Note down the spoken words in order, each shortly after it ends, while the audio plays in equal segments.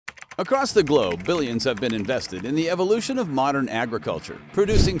Across the globe, billions have been invested in the evolution of modern agriculture,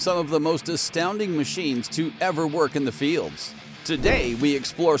 producing some of the most astounding machines to ever work in the fields. Today, we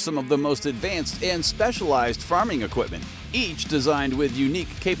explore some of the most advanced and specialized farming equipment, each designed with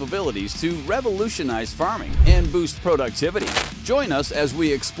unique capabilities to revolutionize farming and boost productivity. Join us as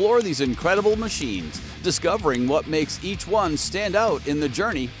we explore these incredible machines, discovering what makes each one stand out in the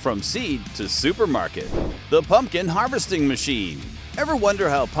journey from seed to supermarket. The Pumpkin Harvesting Machine. Ever wonder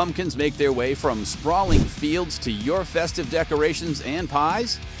how pumpkins make their way from sprawling fields to your festive decorations and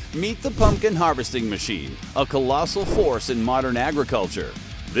pies? Meet the Pumpkin Harvesting Machine, a colossal force in modern agriculture.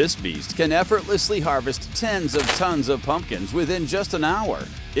 This beast can effortlessly harvest tens of tons of pumpkins within just an hour.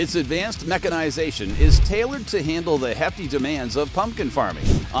 Its advanced mechanization is tailored to handle the hefty demands of pumpkin farming,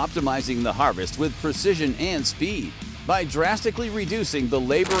 optimizing the harvest with precision and speed. By drastically reducing the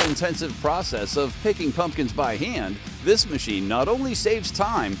labor-intensive process of picking pumpkins by hand, this machine not only saves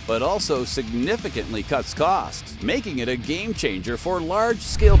time, but also significantly cuts costs, making it a game-changer for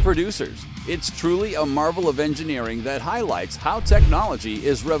large-scale producers. It's truly a marvel of engineering that highlights how technology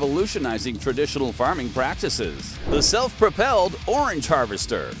is revolutionizing traditional farming practices. The self-propelled orange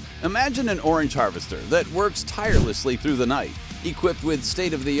harvester. Imagine an orange harvester that works tirelessly through the night, equipped with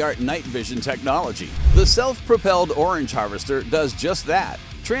state-of-the-art night vision technology. The self-propelled orange harvester does just that,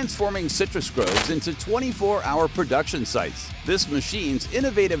 transforming citrus groves into 24-hour production sites. This machine's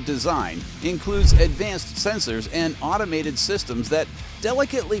innovative design includes advanced sensors and automated systems that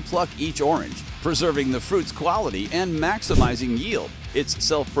delicately pluck each orange, preserving the fruit's quality and maximizing yield. Its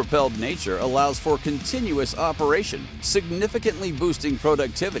self-propelled nature allows for continuous operation, significantly boosting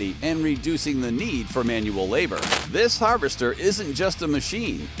productivity and reducing the need for manual labor. This harvester isn't just a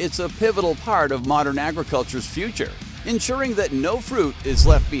machine, it's a pivotal part of modern agriculture's future, ensuring that no fruit is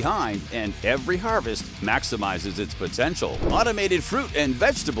left behind and every harvest maximizes its potential. Automated fruit and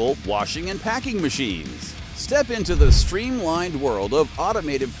vegetable washing and packing machines. Step into the streamlined world of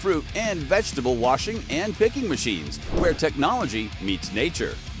automated fruit and vegetable washing and picking machines, where technology meets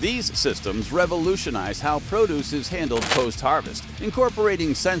nature. These systems revolutionize how produce is handled post-harvest, incorporating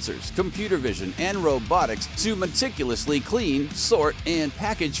sensors, computer vision, and robotics to meticulously clean, sort, and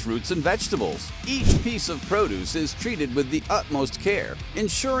package fruits and vegetables. Each piece of produce is treated with the utmost care,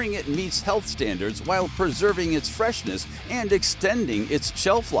 ensuring it meets health standards while preserving its freshness and extending its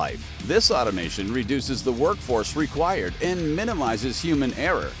shelf life. This automation reduces the workforce required and minimizes human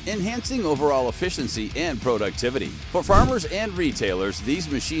error, enhancing overall efficiency and productivity. For farmers and retailers, these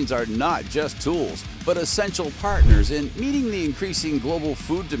machines are not just tools, but essential partners in meeting the increasing global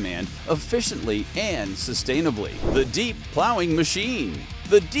food demand efficiently and sustainably. The Deep Plowing Machine.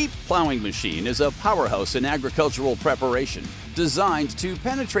 The Deep Plowing Machine is a powerhouse in agricultural preparation, designed to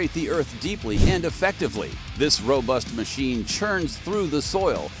penetrate the earth deeply and effectively. This robust machine churns through the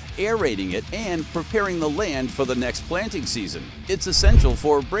soil, aerating it and preparing the land for the next planting season. It's essential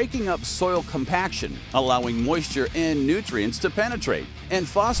for breaking up soil compaction, allowing moisture and nutrients to penetrate, and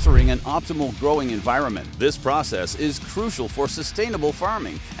fostering an optimal growing environment. This process is crucial for sustainable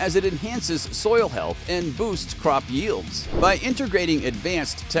farming as it enhances soil health and boosts crop yields. By integrating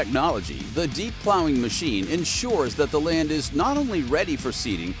advanced technology, the Deep Plowing Machine ensures that the land is not only ready for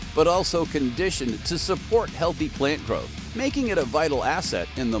seeding, but also conditioned to support healthy plant growth, making it a vital asset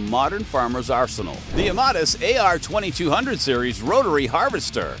in the modern farmer's arsenal. The Amatis AR2200 Series Rotary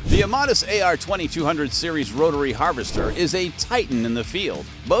Harvester. The Amatis AR2200 Series Rotary Harvester is a titan in the field,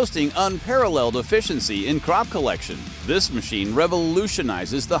 boasting unparalleled efficiency in crop collection. This machine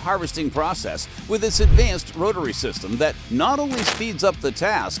revolutionizes the harvesting process with its advanced rotary system that not only speeds up the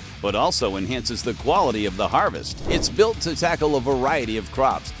task, but also enhances the quality of the harvest. It's built to tackle a variety of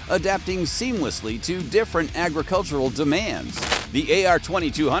crops, adapting seamlessly to different agricultural demands. The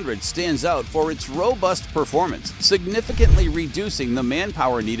AR2200 stands out for its robust performance, significantly reducing the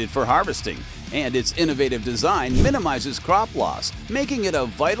manpower needed for harvesting, and its innovative design minimizes crop loss, making it a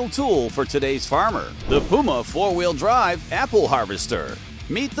vital tool for today's farmer. The Puma 4-Wheel Drive Apple Harvester.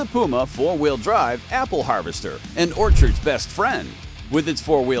 Meet the Puma 4-Wheel Drive Apple Harvester, an orchard's best friend. With its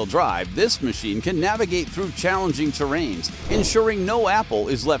 4-wheel drive, this machine can navigate through challenging terrains, ensuring no apple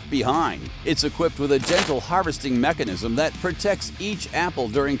is left behind. It's equipped with a gentle harvesting mechanism that protects each apple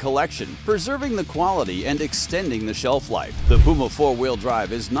during collection, preserving the quality and extending the shelf life. The Puma 4-wheel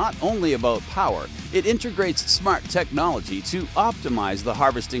drive is not only about power, it integrates smart technology to optimize the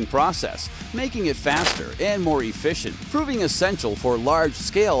harvesting process, making it faster and more efficient, proving essential for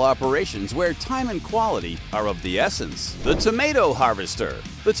large-scale operations where time and quality are of the essence. The Tomato Harvester.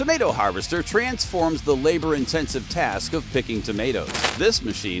 The tomato harvester transforms the labor-intensive task of picking tomatoes. This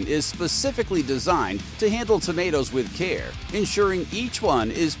machine is specifically designed to handle tomatoes with care, ensuring each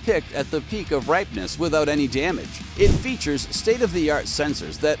one is picked at the peak of ripeness without any damage. It features state-of-the-art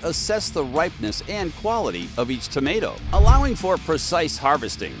sensors that assess the ripeness and quality of each tomato, allowing for precise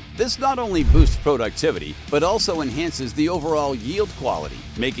harvesting. This not only boosts productivity, but also enhances the overall yield quality,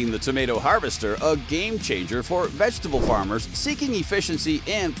 making the tomato harvester a game-changer for vegetable farmers seeking efficiency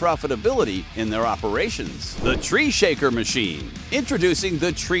and profitability in their operations. The Tree Shaker Machine. Introducing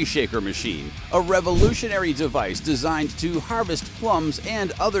the Tree Shaker Machine, a revolutionary device designed to harvest plums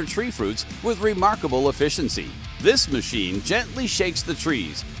and other tree fruits with remarkable efficiency. This machine gently shakes the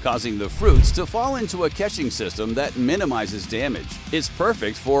trees, causing the fruits to fall into a catching system that minimizes damage. It's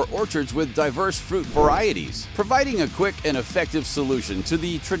perfect for orchards with diverse fruit varieties, providing a quick and effective solution to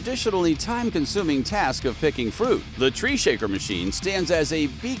the traditionally time-consuming task of picking fruit. The Tree Shaker Machine stands as a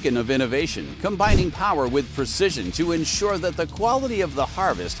beacon of innovation, combining power with precision to ensure that the quality of the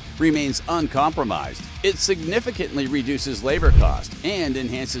harvest remains uncompromised. It significantly reduces labor cost and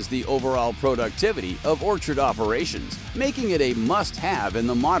enhances the overall productivity of orchard operations, making it a must-have in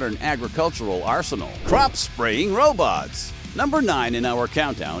the modern agricultural arsenal. Crop spraying robots. Number 9 in our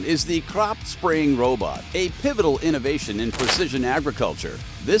countdown is the crop spraying robot, a pivotal innovation in precision agriculture.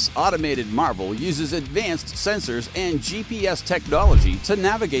 This automated marvel uses advanced sensors and GPS technology to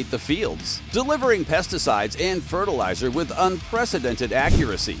navigate the fields, delivering pesticides and fertilizer with unprecedented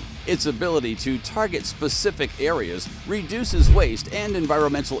accuracy. Its ability to target specific areas reduces waste and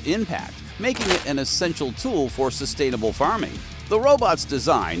environmental impact, making it an essential tool for sustainable farming. The robot's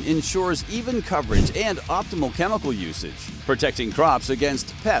design ensures even coverage and optimal chemical usage, protecting crops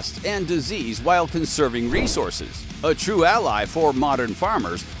against pests and disease while conserving resources. A true ally for modern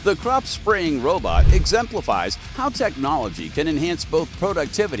farmers, the crop spraying robot exemplifies how technology can enhance both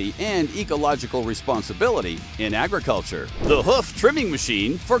productivity and ecological responsibility in agriculture. The hoof trimming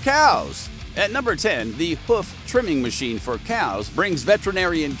machine for cows. At number 10, the hoof trimming machine for cows brings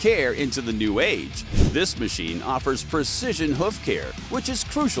veterinarian care into the new age. This machine offers precision hoof care, which is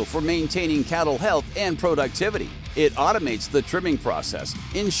crucial for maintaining cattle health and productivity. It automates the trimming process,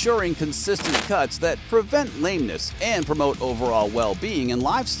 ensuring consistent cuts that prevent lameness and promote overall well-being in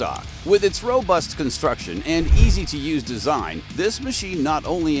livestock. With its robust construction and easy-to-use design, this machine not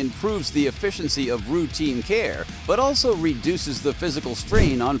only improves the efficiency of routine care, but also reduces the physical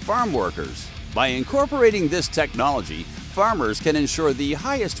strain on farm workers. By incorporating this technology, farmers can ensure the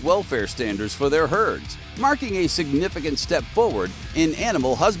highest welfare standards for their herds, marking a significant step forward in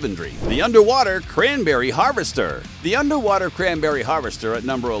animal husbandry. The Underwater Cranberry Harvester. The Underwater Cranberry Harvester at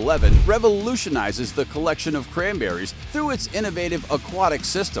number 11 revolutionizes the collection of cranberries through its innovative aquatic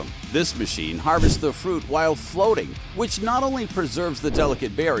system. This machine harvests the fruit while floating, which not only preserves the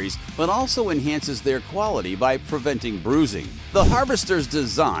delicate berries, but also enhances their quality by preventing bruising. The harvester's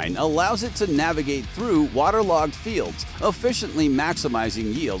design allows it to navigate through waterlogged fields, efficiently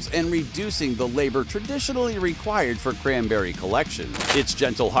maximizing yields and reducing the labor traditionally required for cranberry collection. Its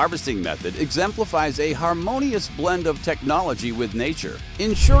gentle harvesting method exemplifies a harmonious blend of technology with nature,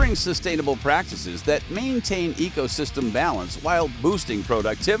 ensuring sustainable practices that maintain ecosystem balance while boosting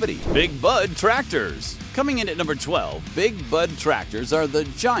productivity. Big Bud Tractors. Coming in at number 12, Big Bud tractors are the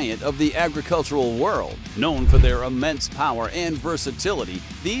giant of the agricultural world. Known for their immense power and versatility,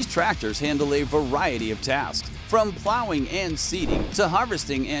 these tractors handle a variety of tasks, from plowing and seeding to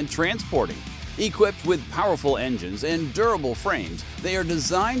harvesting and transporting. Equipped with powerful engines and durable frames, they are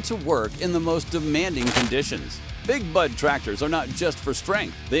designed to work in the most demanding conditions. Big Bud tractors are not just for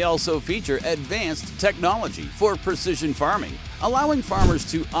strength, they also feature advanced technology for precision farming, allowing farmers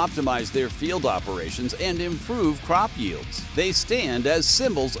to optimize their field operations and improve crop yields. They stand as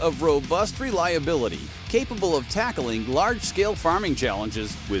symbols of robust reliability, capable of tackling large-scale farming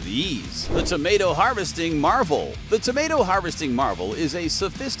challenges with ease. The Tomato Harvesting Marvel. The Tomato Harvesting Marvel is a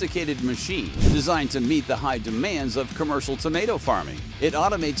sophisticated machine designed to meet the high demands of commercial tomato farming. It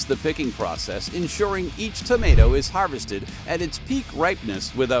automates the picking process, ensuring each tomato is harvested at its peak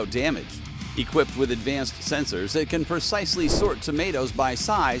ripeness without damage. Equipped with advanced sensors, it can precisely sort tomatoes by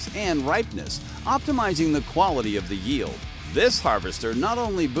size and ripeness, optimizing the quality of the yield. This harvester not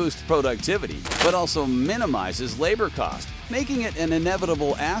only boosts productivity, but also minimizes labor cost, making it an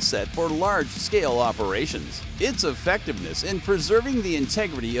inevitable asset for large-scale operations. Its effectiveness in preserving the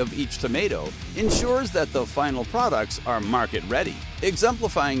integrity of each tomato ensures that the final products are market-ready,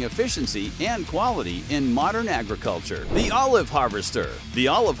 exemplifying efficiency and quality in modern agriculture. The olive harvester. The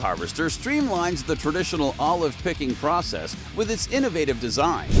olive harvester streamlines the traditional olive picking process with its innovative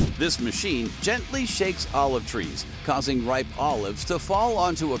design. This machine gently shakes olive trees, causing ripe olives to fall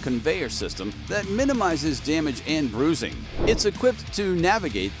onto a conveyor system that minimizes damage and bruising. It's equipped to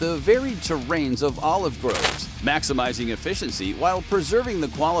navigate the varied terrains of olive groves, maximizing efficiency while preserving the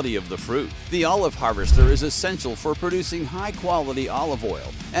quality of the fruit. The olive harvester is essential for producing high-quality olive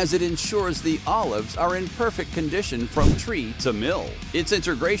oil, as it ensures the olives are in perfect condition from tree to mill. Its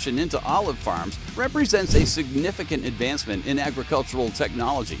integration into olive farms represents a significant advancement in agricultural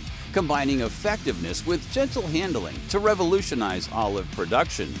technology, combining effectiveness with gentle handling to revolutionize olive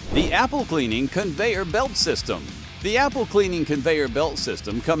production. The apple cleaning conveyor belt system. The apple cleaning conveyor belt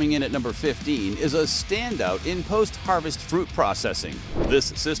system, coming in at number 15, is a standout in post-harvest fruit processing. This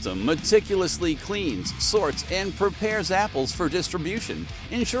system meticulously cleans, sorts, and prepares apples for distribution,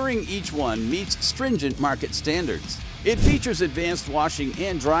 ensuring each one meets stringent market standards. It features advanced washing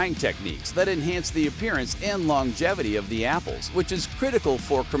and drying techniques that enhance the appearance and longevity of the apples, which is critical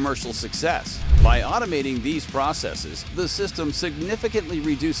for commercial success. By automating these processes, the system significantly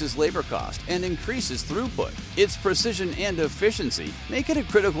reduces labor cost and increases throughput. Its precision and efficiency make it a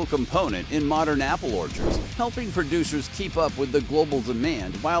critical component in modern apple orchards, helping producers keep up with the global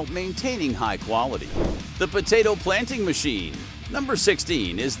demand while maintaining high quality. The potato planting machine. Number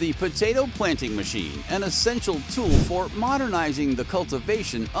 16 is the potato planting machine, an essential tool for modernizing the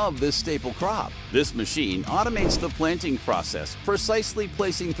cultivation of this staple crop. This machine automates the planting process, precisely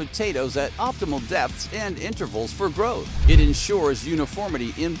placing potatoes at optimal depths and intervals for growth. It ensures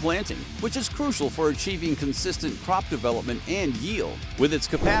uniformity in planting, which is crucial for achieving consistent crop development and yield. With its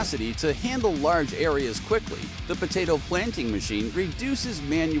capacity to handle large areas quickly, the potato planting machine reduces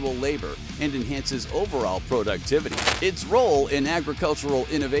manual labor and enhances overall productivity. Its role in agricultural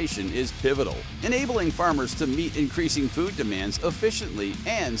innovation is pivotal, enabling farmers to meet increasing food demands efficiently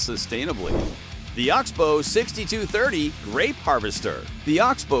and sustainably. The Oxbow 6230 Grape Harvester. The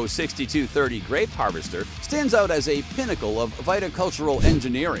Oxbow 6230 Grape Harvester stands out as a pinnacle of viticultural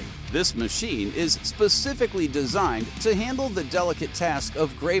engineering. This machine is specifically designed to handle the delicate task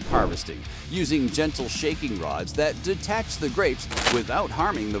of grape harvesting, using gentle shaking rods that detach the grapes without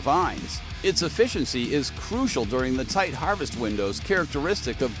harming the vines. Its efficiency is crucial during the tight harvest windows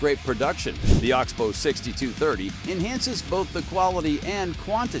characteristic of grape production. The Oxbow 6230 enhances both the quality and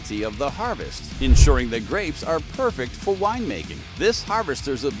quantity of the harvest, ensuring the grapes are perfect for winemaking. This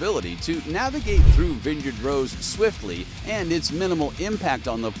harvester's ability to navigate through vineyard rows swiftly and its minimal impact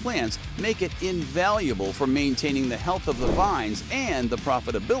on the plants make it invaluable for maintaining the health of the vines and the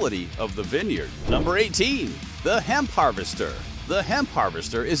profitability of the vineyard. Number 18. The Hemp Harvester. The hemp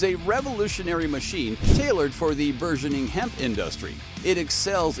harvester is a revolutionary machine tailored for the burgeoning hemp industry. It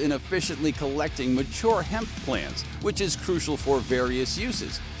excels in efficiently collecting mature hemp plants, which is crucial for various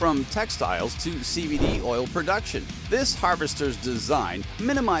uses, from textiles to CBD oil production. This harvester's design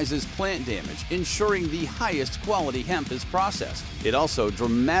minimizes plant damage, ensuring the highest quality hemp is processed. It also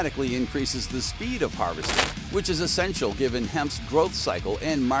dramatically increases the speed of harvesting, which is essential given hemp's growth cycle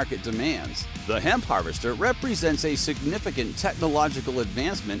and market demands. The hemp harvester represents a significant technological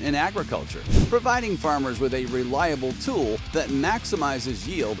advancement in agriculture, providing farmers with a reliable tool that maximizes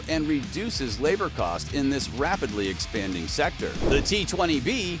yield and reduces labor cost in this rapidly expanding sector. The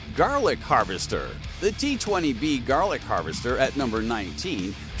T20B Garlic Harvester. The T20B Garlic Harvester at number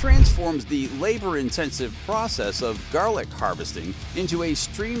 19 transforms the labor-intensive process of garlic harvesting into a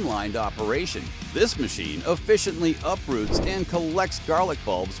streamlined operation. This machine efficiently uproots and collects garlic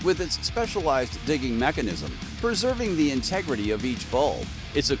bulbs with its specialized digging mechanism, preserving the integrity of each bulb.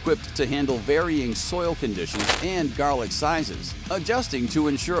 It's equipped to handle varying soil conditions and garlic sizes, adjusting to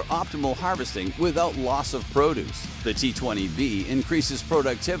ensure optimal harvesting without loss of produce. The T20B increases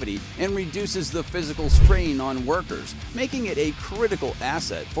productivity and reduces the physical strain on workers, making it a critical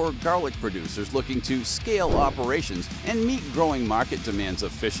asset for garlic producers looking to scale operations and meet growing market demands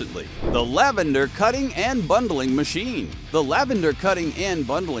efficiently. The Lavender Cutting and Bundling Machine. The lavender cutting and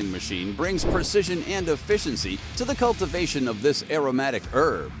bundling machine brings precision and efficiency to the cultivation of this aromatic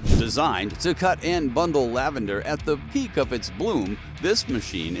herb. Designed to cut and bundle lavender at the peak of its bloom, this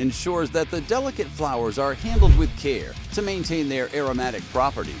machine ensures that the delicate flowers are handled with care to maintain their aromatic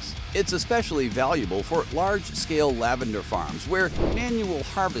properties. It's especially valuable for large-scale lavender farms where manual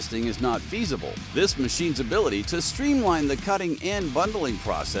harvesting is not feasible. This machine's ability to streamline the cutting and bundling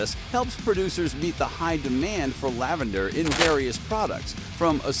process helps producers meet the high demand for lavender in various products,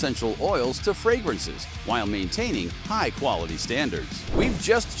 from essential oils to fragrances, while maintaining high-quality standards. We've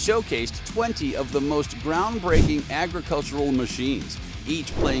just showcased 20 of the most groundbreaking agricultural machines, each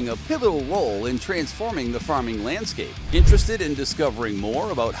playing a pivotal role in transforming the farming landscape. Interested in discovering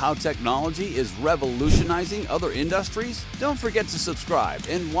more about how technology is revolutionizing other industries? Don't forget to subscribe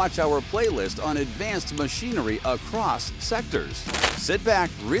and watch our playlist on advanced machinery across sectors. Sit back,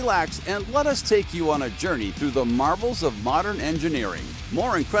 relax, and let us take you on a journey through the marvels of modern engineering.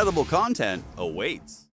 More incredible content awaits.